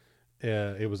it.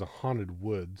 It was a haunted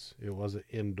woods. It wasn't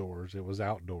indoors. It was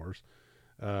outdoors.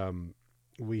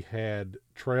 We had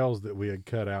trails that we had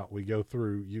cut out. We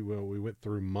went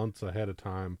through months ahead of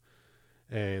time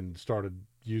and started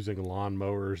using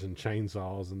lawnmowers and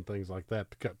chainsaws and things like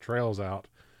that to cut trails out.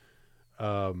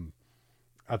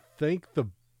 I think the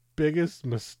biggest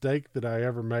mistake that I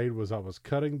ever made was I was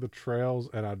cutting the trails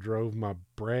and I drove my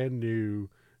brand new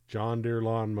John Deere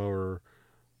lawnmower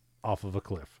off of a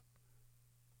cliff.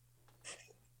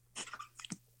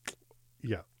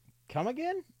 Yeah. Come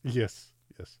again? Yes.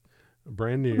 A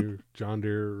brand new John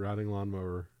Deere riding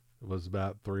lawnmower. Was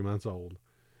about 3 months old.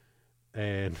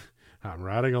 And I'm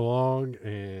riding along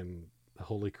and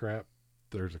holy crap,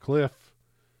 there's a cliff.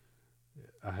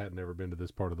 I had never been to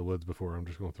this part of the woods before. I'm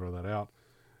just going to throw that out.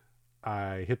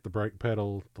 I hit the brake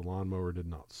pedal. The lawnmower did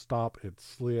not stop. It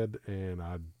slid, and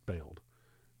I bailed.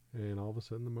 And all of a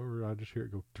sudden, the mower, I just hear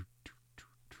it go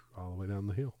all the way down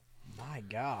the hill. My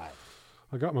God.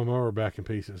 I got my mower back in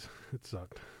pieces. It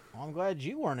sucked. Well, I'm glad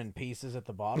you weren't in pieces at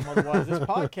the bottom. Otherwise, this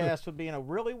podcast would be in a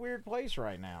really weird place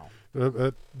right now.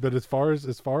 But as far as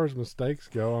mistakes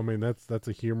go, I mean, that's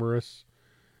a humorous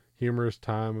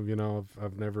time.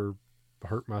 I've never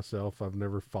hurt myself. I've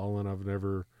never fallen. I've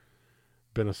never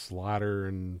been a slider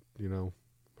and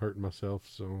hurting myself.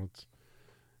 So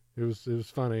it was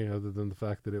funny, other than the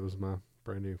fact that it was my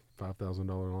brand new $5,000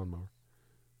 lawnmower.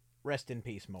 Rest in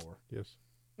peace, mower. Yes.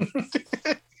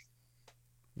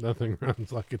 Nothing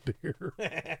runs like a deer.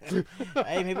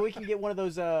 Hey, maybe we can get one of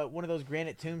those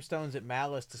granite tombstones at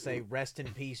Malice to say "Rest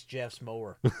in peace, Jeff's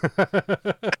mower."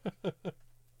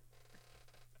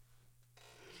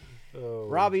 Oh.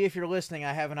 Robbie, if you're listening,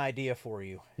 I have an idea for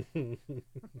you.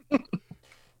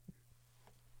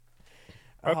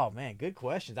 Oh man, good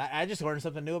questions. I just learned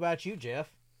something new about you, Jeff.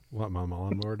 What, my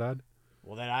lawnmower died?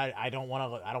 Well, then I don't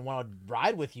want to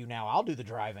ride with you now. I'll do the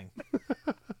driving.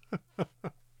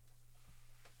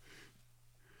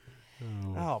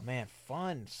 Oh man,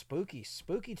 fun,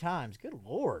 spooky times. Good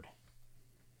Lord.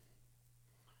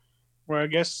 Well, I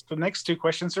guess the next two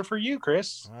questions are for you,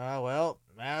 Chris.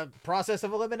 Process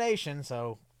of elimination.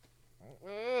 So,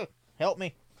 help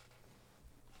me.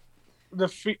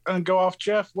 Go off,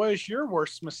 Jeff. What is your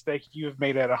worst mistake you have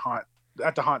made at the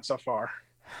haunt so far?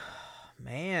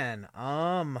 Man,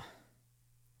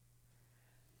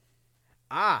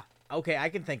 okay, I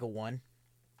can think of one.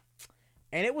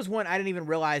 And it was one I didn't even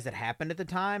realize that happened at the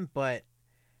time, but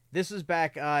this was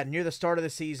back near the start of the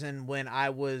season when I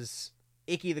was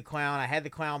Icky the Clown. I had the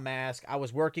clown mask. I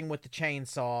was working with the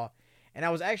chainsaw, and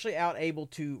I was actually able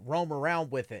to roam around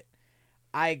with it.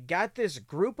 I got this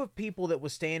group of people that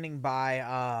was standing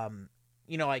by,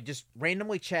 like just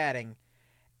randomly chatting,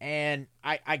 and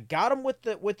I got them with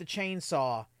the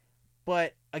chainsaw,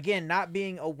 but again, not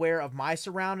being aware of my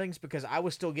surroundings because I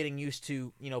was still getting used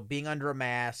to, being under a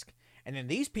mask. And then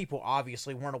these people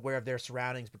obviously weren't aware of their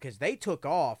surroundings because they took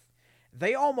off.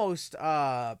 They almost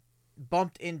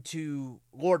bumped into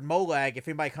Lord Molag. If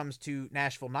anybody comes to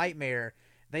Nashville Nightmare,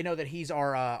 they know that he's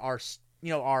our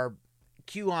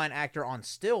Q line actor on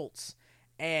stilts.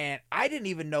 And I didn't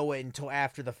even know it until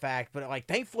after the fact. But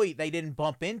thankfully they didn't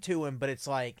bump into him. But it's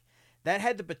that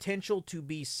had the potential to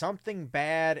be something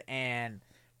bad and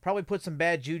probably put some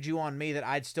bad juju on me that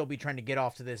I'd still be trying to get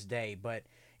off to this day. But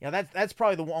that's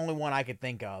probably the only one I could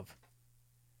think of.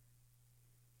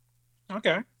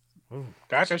 Okay. Ooh.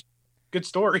 Gotcha. Good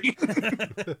story.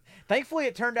 Thankfully,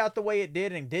 it turned out the way it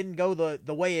did and didn't go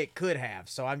the way it could have.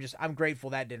 So I'm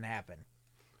grateful that didn't happen.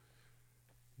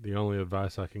 The only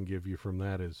advice I can give you from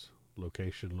that is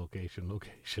location, location,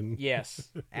 location. Yes,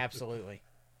 absolutely.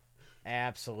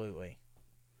 Absolutely.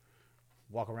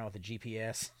 Walk around with a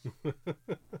GPS.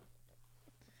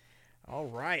 All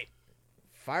right.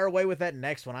 Fire away with that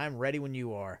next one. I'm ready when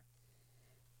you are.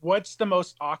 What's the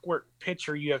most awkward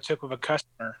picture you have took with a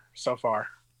customer so far?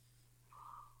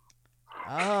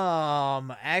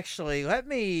 Actually, let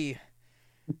me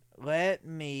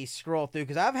scroll through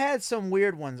because I've had some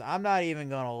weird ones. I'm not even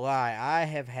gonna lie. I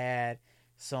have had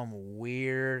some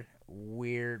weird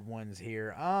ones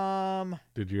here.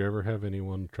 Did you ever have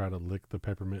anyone try to lick the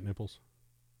peppermint nipples?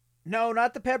 No,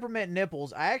 not the peppermint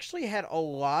nipples. I actually had a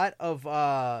lot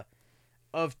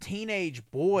of teenage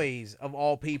boys of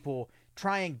all people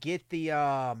try and get the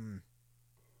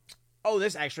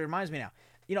this actually reminds me now.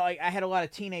 I had a lot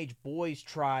of teenage boys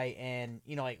try and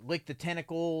lick the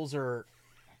tentacles or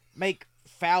make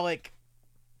phallic.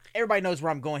 Everybody knows where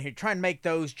I'm going here. Try and make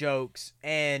those jokes,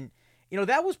 and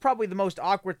that was probably the most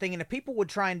awkward thing. And if people would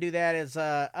try and do that as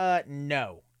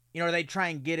no, they'd try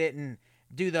and get it and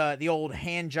do the old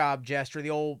hand job gesture, the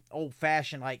old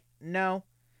fashioned no.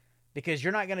 Because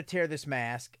you're not going to tear this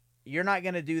mask. You're not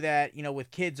going to do that, with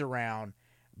kids around.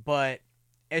 But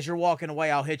as you're walking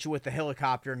away, I'll hit you with the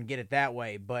helicopter and get it that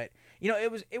way. But,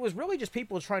 it was really just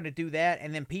people trying to do that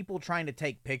and then people trying to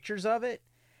take pictures of it.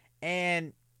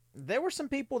 And there were some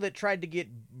people that tried to get,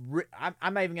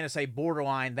 I'm not even going to say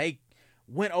borderline. They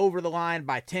went over the line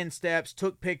by 10 steps,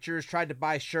 took pictures, tried to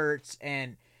buy shirts,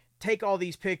 and take all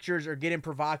these pictures or get in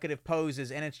provocative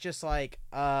poses. And it's just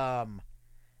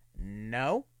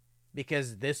no.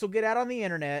 Because this will get out on the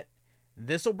internet.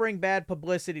 This will bring bad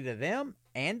publicity to them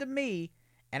and to me.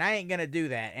 And I ain't going to do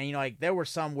that. And, there were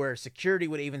some where security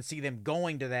would even see them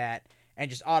going to that and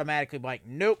just automatically be like,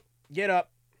 nope, get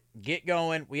up, get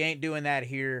going. We ain't doing that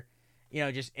here.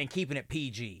 And keeping it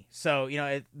PG. So,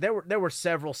 there were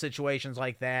several situations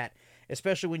like that,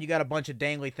 especially when you got a bunch of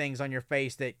dangly things on your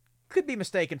face that could be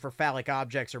mistaken for phallic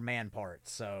objects or man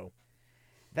parts. So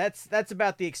That's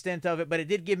about the extent of it, but it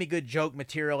did give me good joke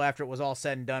material after it was all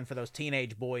said and done for those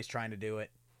teenage boys trying to do it.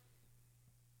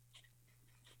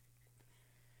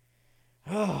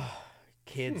 Oh,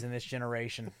 kids in this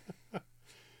generation.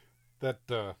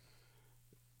 Oh,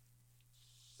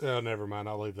 never mind.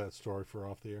 I'll leave that story for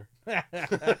off the air.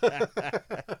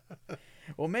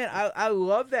 Well, man, I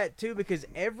love that too because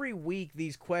every week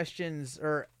these questions,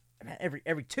 or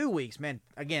every 2 weeks, man,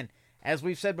 again, as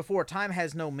we've said before, time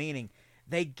has no meaning.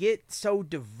 They get so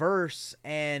diverse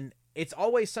and it's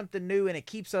always something new and it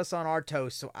keeps us on our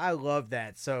toes. So I love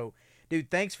that. So, dude,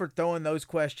 thanks for throwing those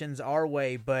questions our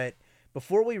way. But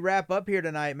before we wrap up here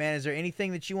tonight, man, is there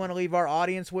anything that you want to leave our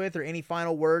audience with or any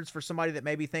final words for somebody that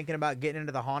may be thinking about getting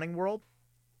into the haunting world?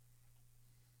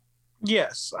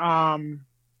 Yes.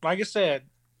 Like I said,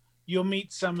 you'll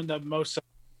meet some of the most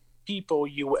people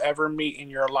you will ever meet in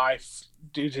your life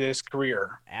due to this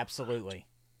career. Absolutely.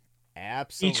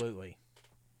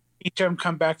 each of them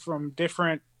come back from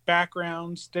different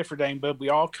backgrounds, different thing, but we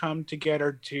all come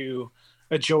together to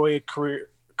enjoy a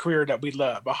career that we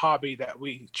love, a hobby that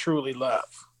we truly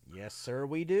love. Yes, sir,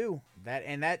 we do. That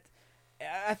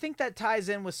I think that ties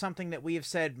in with something that we have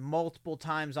said multiple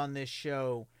times on this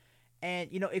show.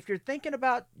 And, you know, if you're thinking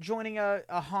about joining a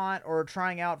haunt or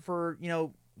trying out for, you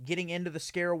know, getting into the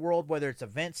scare world, whether it's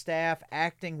event staff,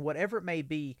 acting, whatever it may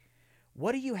be,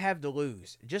 what do you have to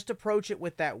lose? Just approach it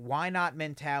with that why not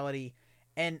mentality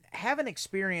and have an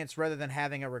experience rather than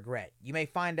having a regret. You may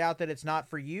find out that it's not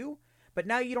for you, but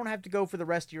now you don't have to go for the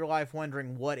rest of your life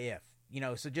wondering what if. You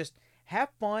know, so just have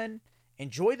fun,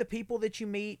 enjoy the people that you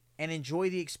meet, and enjoy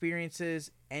the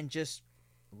experiences, and just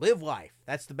live life.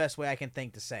 That's the best way I can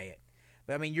think to say it.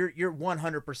 But I mean, you're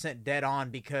 100% dead on,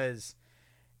 because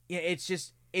it's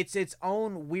just it's its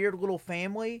own weird little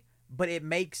family, but it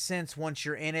makes sense once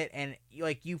you're in it, and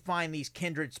like you find these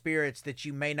kindred spirits that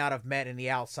you may not have met in the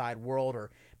outside world,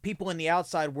 or people in the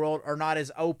outside world are not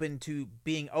as open to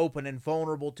being open and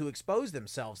vulnerable to expose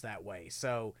themselves that way.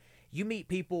 So you meet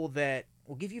people that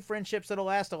will give you friendships that'll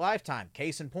last a lifetime.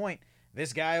 Case in point,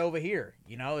 this guy over here.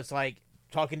 You know, it's like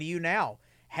talking to you now.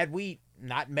 Had we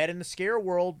not met in the scare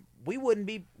world, we wouldn't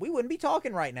be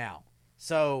talking right now.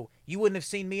 So you wouldn't have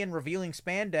seen me in revealing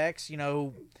spandex, you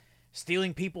know,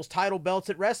 stealing people's title belts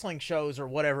at wrestling shows or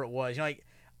whatever it was. You know, like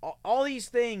all these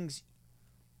things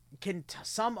can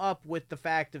sum up with the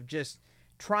fact of just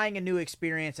trying a new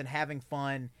experience and having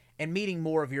fun and meeting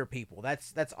more of your people.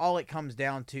 That's all it comes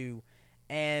down to.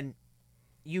 And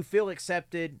you feel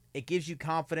accepted. It gives you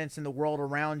confidence in the world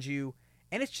around you.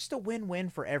 And it's just a win-win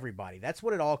for everybody. That's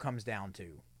what it all comes down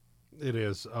to. It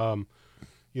is.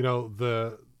 You know,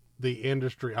 the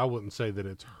industry, I wouldn't say that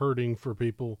it's hurting for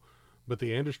people, but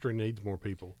the industry needs more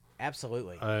people.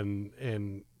 Absolutely.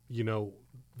 And you know,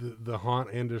 the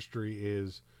haunt industry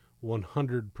is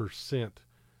 100%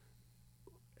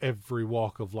 every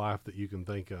walk of life that you can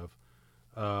think of.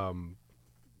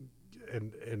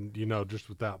 And you know, just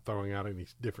without throwing out any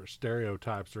different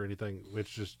stereotypes or anything,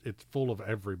 it's full of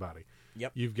everybody.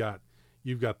 Yep. You've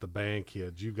got the band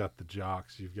kids, you've got the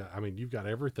jocks, you've got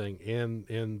everything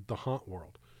in the haunt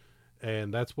world.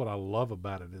 And that's what I love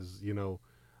about it is, you know,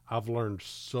 I've learned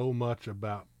so much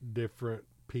about different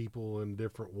people in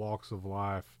different walks of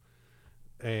life,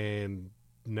 and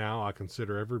now I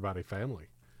consider everybody family.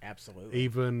 Absolutely.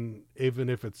 Even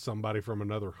if it's somebody from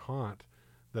another haunt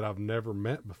that I've never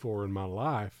met before in my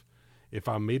life, if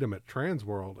I meet them at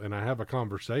Transworld and I have a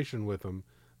conversation with them,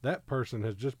 that person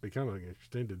has just become an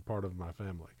extended part of my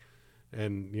family.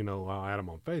 And, you know, I'll add them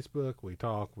on Facebook, we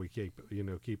talk, we keep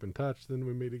in touch, then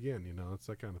we meet again, you know, it's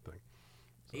that kind of thing.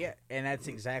 So. Yeah, and that's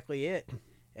exactly it.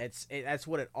 That's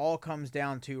what it all comes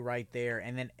down to right there.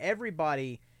 And then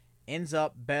everybody ends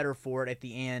up better for it at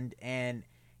the end. And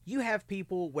you have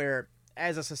people where,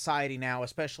 as a society now,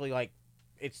 especially like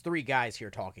it's three guys here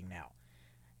talking now,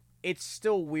 it's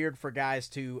still weird for guys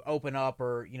to open up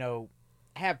or, you know,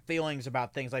 have feelings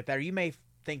about things like that. Or you may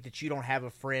think that you don't have a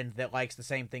friend that likes the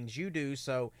same things you do,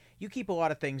 so you keep a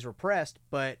lot of things repressed.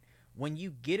 But when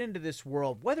you get into this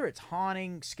world, whether it's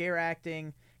haunting, scare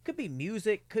acting, could be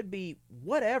music, could be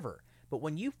whatever, but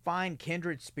when you find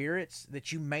kindred spirits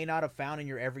that you may not have found in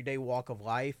your everyday walk of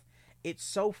life, it's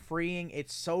so freeing,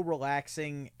 it's so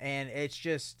relaxing, and it's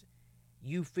just,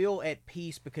 you feel at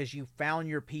peace because you found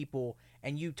your people,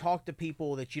 and you talk to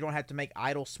people that you don't have to make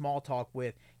idle small talk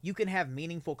with. You can have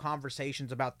meaningful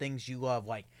conversations about things you love,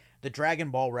 like the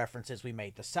Dragon Ball references we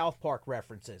made, the South Park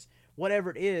references, whatever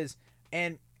it is.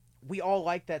 And we all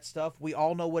like that stuff. We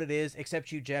all know what it is,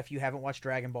 except you, Jeff. You haven't watched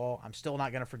Dragon Ball. I'm still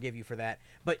not going to forgive you for that.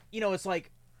 But, you know, it's like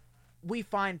we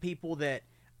find people that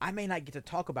I may not get to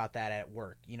talk about that at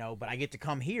work, you know, but I get to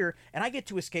come here and I get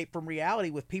to escape from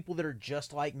reality with people that are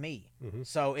just like me. Mm-hmm.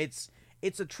 So it's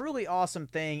a truly awesome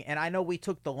thing. And I know we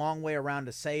took the long way around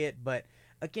to say it, but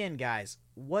again, guys,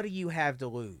 what do you have to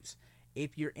lose?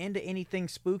 If you're into anything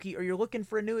spooky or you're looking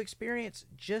for a new experience,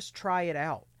 just try it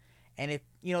out. And if,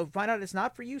 you know, find out it's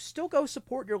not for you, still go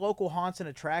support your local haunts and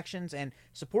attractions and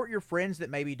support your friends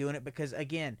that may be doing it, because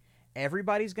again,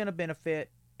 everybody's going to benefit.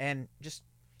 And just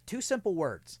 2 simple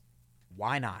words: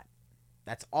 why not?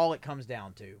 That's all it comes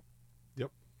down to.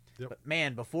 Yep. But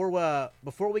man, before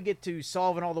we get to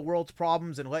solving all the world's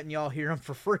problems and letting y'all hear them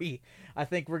for free, I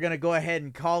think we're going to go ahead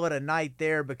and call it a night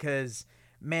there, because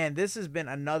man, this has been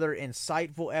another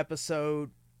insightful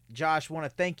episode. Josh, want to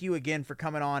thank you again for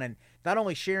coming on and not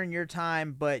only sharing your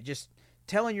time, but just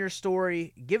telling your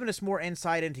story, giving us more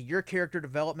insight into your character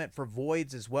development for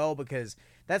Voids as well, because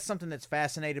that's something that's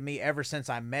fascinated me ever since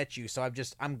I met you. So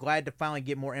I'm glad to finally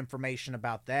get more information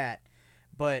about that.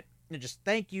 But just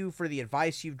thank you for the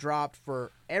advice you've dropped,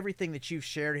 for everything that you've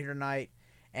shared here tonight,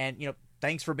 and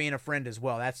thanks for being a friend as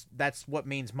well. That's what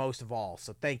means most of all.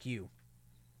 So thank you.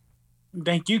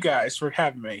 Thank you guys for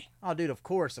having me. Oh, dude, of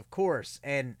course.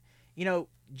 And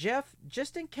Jeff,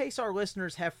 just in case our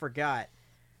listeners have forgot,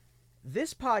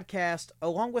 this podcast,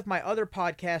 along with my other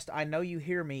podcast, I Know You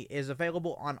Hear Me, is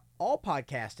available on all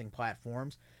podcasting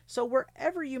platforms. So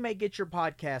wherever you may get your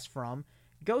podcast from,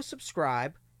 go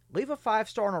subscribe, leave a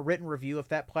 5-star and a written review if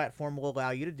that platform will allow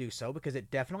you to do so, because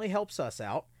it definitely helps us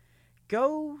out.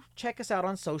 Go check us out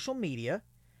on social media.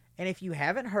 And if you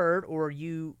haven't heard, or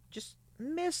you just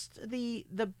missed the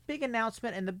big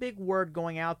announcement and the big word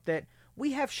going out that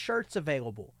we have shirts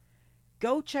available,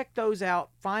 go check those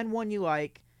out. Find one you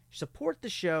like. Support the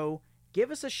show.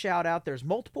 Give us a shout out. There's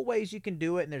multiple ways you can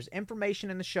do it, and there's information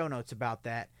in the show notes about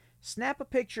that. Snap a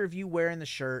picture of you wearing the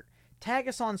shirt. Tag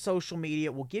us on social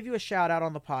media. We'll give you a shout out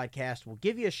on the podcast. We'll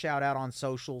give you a shout out on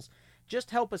socials.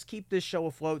 Just help us keep this show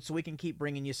afloat so we can keep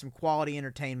bringing you some quality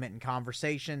entertainment and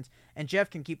conversations, and Jeff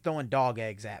can keep throwing dog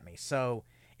eggs at me. So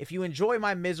if you enjoy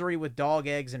my misery with dog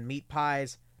eggs and meat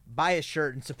pies, buy a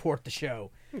shirt and support the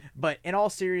show. But in all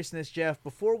seriousness, Jeff,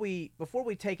 before we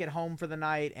take it home for the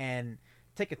night and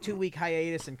take a 2-week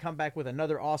hiatus and come back with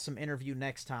another awesome interview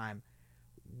next time,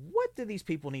 what do these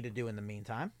people need to do in the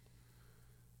meantime?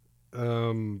 I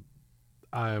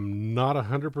am not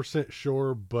 100%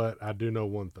 sure, but I do know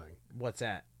one thing. What's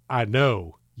that? I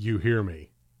know you hear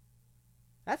me.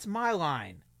 That's my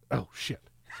line. Oh shit!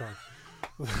 Sorry.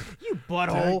 You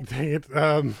butthole. Dang it.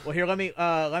 Well, here, let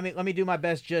me do my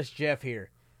best, just Jeff here.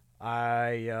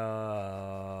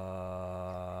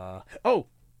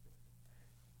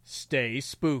 Stay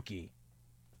spooky.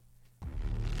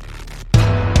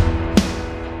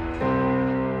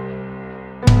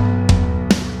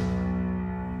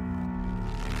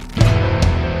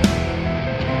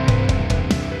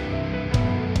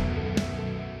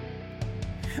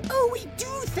 Oh, we do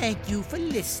thank you for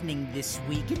listening this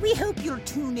week, and we hope you'll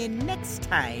tune in next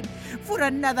time for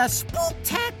another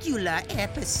spooktacular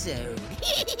episode.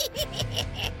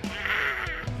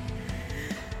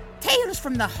 Tales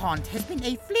from the Haunt has been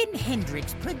a Flynn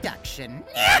Hendricks production.